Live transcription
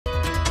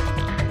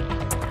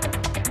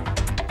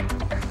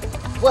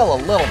Well,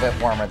 a little bit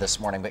warmer this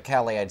morning, but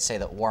Callie, I'd say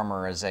that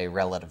warmer is a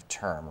relative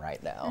term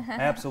right now.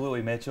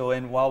 Absolutely, Mitchell.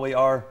 And while we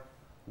are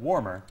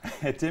warmer,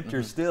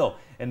 temperatures still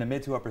in the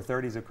mid to upper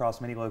 30s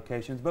across many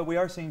locations, but we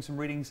are seeing some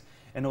readings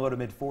in the low to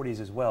mid 40s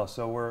as well.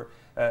 So we're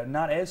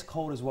not as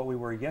cold as what we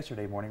were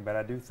yesterday morning, but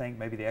I do think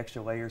maybe the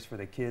extra layers for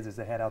the kids as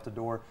they head out the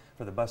door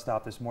for the bus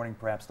stop this morning,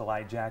 perhaps the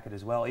light jacket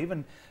as well,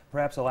 even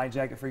perhaps a light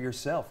jacket for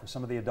yourself, for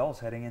some of the adults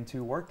heading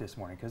into work this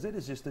morning, because it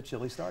is just a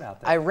chilly start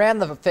out there. I ran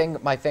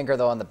my finger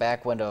though on the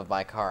back window of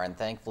my car, and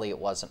thankfully it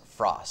wasn't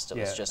frost. It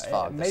was just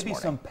fog this maybe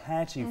morning. some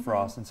patchy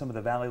frost in some of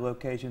the valley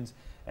locations,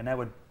 and that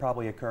would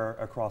probably occur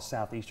across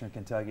southeastern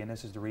Kentucky, and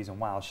this is the reason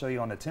why. I'll show you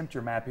on the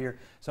temperature map here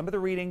some of the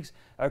readings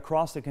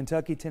across the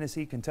Kentucky,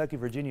 Tennessee, Kentucky,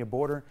 Virginia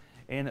border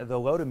in the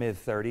low to mid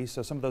 30s.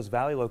 So some of those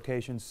valley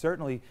locations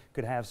certainly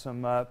could have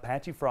some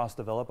patchy frost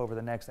develop over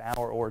the next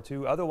hour or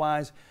two.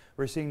 Otherwise,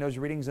 we're seeing those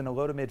readings in the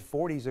low to mid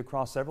 40s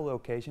across several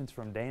locations,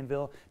 from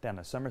Danville down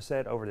to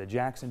Somerset over to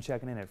Jackson,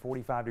 checking in at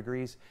 45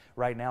 degrees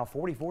right now,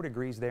 44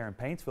 degrees there in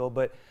Paintsville.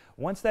 But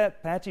once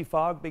that patchy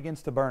fog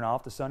begins to burn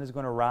off, the sun is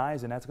going to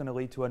rise, and that's going to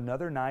lead to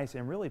another nice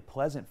and really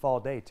pleasant fall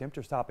day.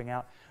 Temperatures topping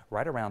out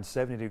right around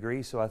 70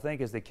 degrees. So I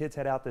think as the kids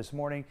head out this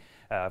morning,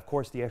 of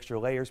course, the extra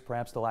layers,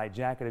 perhaps the light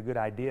jacket, a good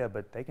idea,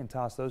 but they can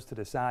toss those to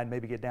the side,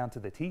 maybe get down to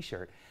the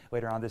t-shirt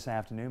later on this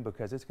afternoon,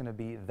 because it's going to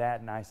be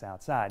that nice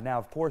outside. Now,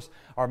 of course,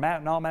 our map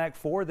and almanac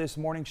for this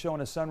morning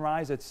showing a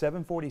sunrise at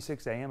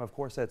 7:46 a.m. Of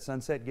course, that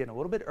sunset getting a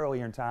little bit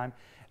earlier in time,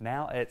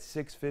 now at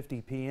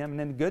 6:50 p.m. And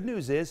then the good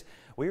news is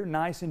we're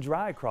nice and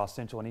dry across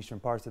central and eastern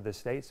parts of the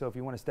state. So if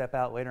you want to step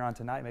out later on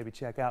tonight, maybe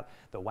check out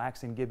the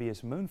waxing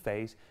gibbous moon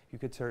phase, you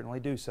could certainly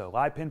do so.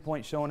 Live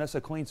pinpoint showing us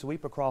a clean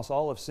sweep across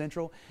all of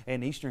central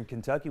and eastern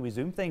Kentucky. We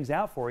zoom things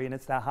out for you, and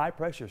it's that high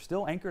pressure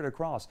still anchored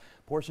across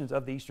portions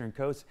of the eastern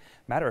coast.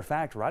 Matter of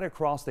fact, right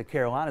across the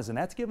Carolinas, and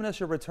that's giving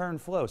us a return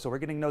flow. So we're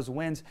getting those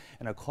winds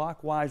in a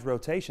clockwise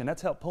rotation.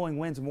 That's helped pulling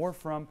winds more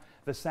from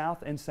the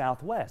south and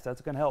southwest.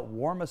 That's going to help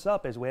warm us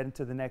up as we head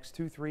into the next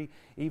 2, 3,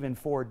 even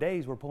 4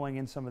 days. We're pulling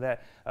in some of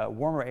that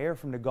warmer air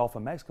from the Gulf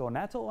of Mexico, and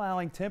that's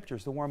allowing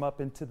temperatures to warm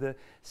up into the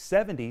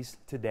 70s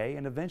today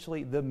and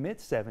eventually the mid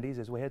 70s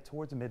as we head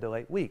towards the mid to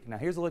late week. Now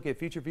here's a look at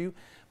future view.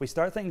 We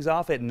start things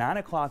off at 9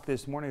 o'clock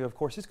this morning. Of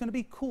course, it's going to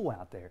be cool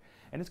out there,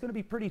 and it's going to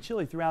be pretty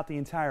chilly throughout the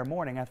entire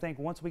morning. I think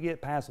once we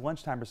get past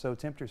lunchtime or so,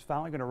 temperatures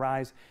finally going to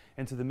rise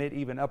into the mid,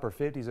 even upper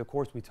 50s. Of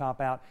course, we top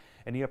out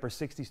in the upper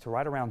 60s to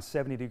right around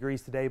 70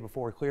 degrees today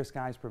before clear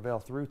skies prevail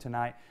through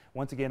tonight.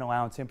 Once again,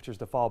 allowing temperatures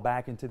to fall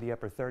back into the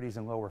upper 30s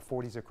and lower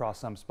 40s across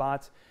some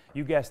spots.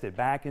 You guessed it,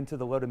 back into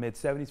the low to mid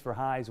 70s for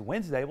highs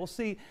Wednesday. We'll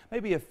see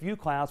maybe a few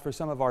clouds for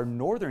some of our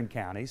northern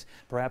counties,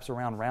 perhaps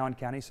around Rowan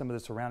County, some of the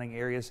surrounding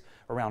areas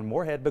around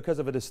Moorhead, because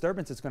of a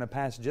disturbance that's going to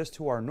pass just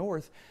to our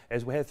north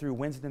as we head through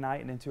Wednesday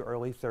night and into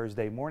early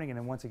Thursday morning, and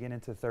then once again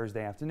into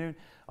Thursday afternoon.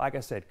 Like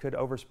I said, could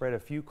overspread a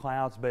few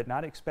clouds, but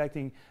not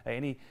expecting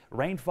any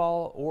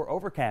rainfall or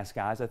overcast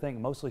skies. I think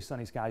mostly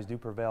sunny skies do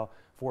prevail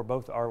for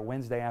both our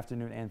Wednesday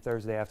afternoon and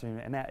Thursday afternoon,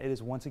 and that it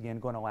is once again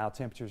going to allow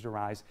temperatures to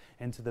rise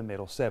into the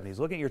middle 70s.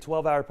 Looking at your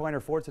 12-hour pointer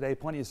for today,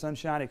 plenty of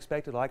sunshine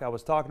expected like I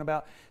was talking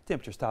about.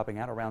 Temperatures topping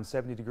out around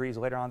 70 degrees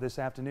later on this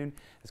afternoon.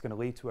 It's going to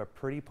lead to a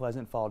pretty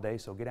pleasant fall day,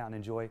 so get out and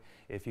enjoy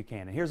if you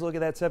can. And here's a look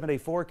at that 7-day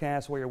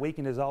forecast where your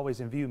weekend is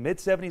always in view. Mid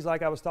 70s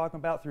like I was talking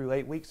about through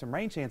 8 weeks. Some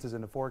rain chances in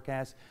the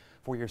forecast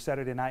for your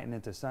Saturday night and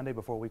into Sunday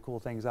before we cool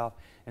things off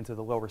into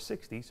the lower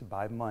 60s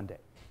by Monday.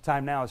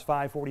 Time now is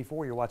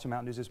 5:44. You're watching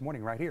Mountain News This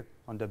Morning right here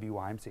on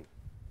WYMT.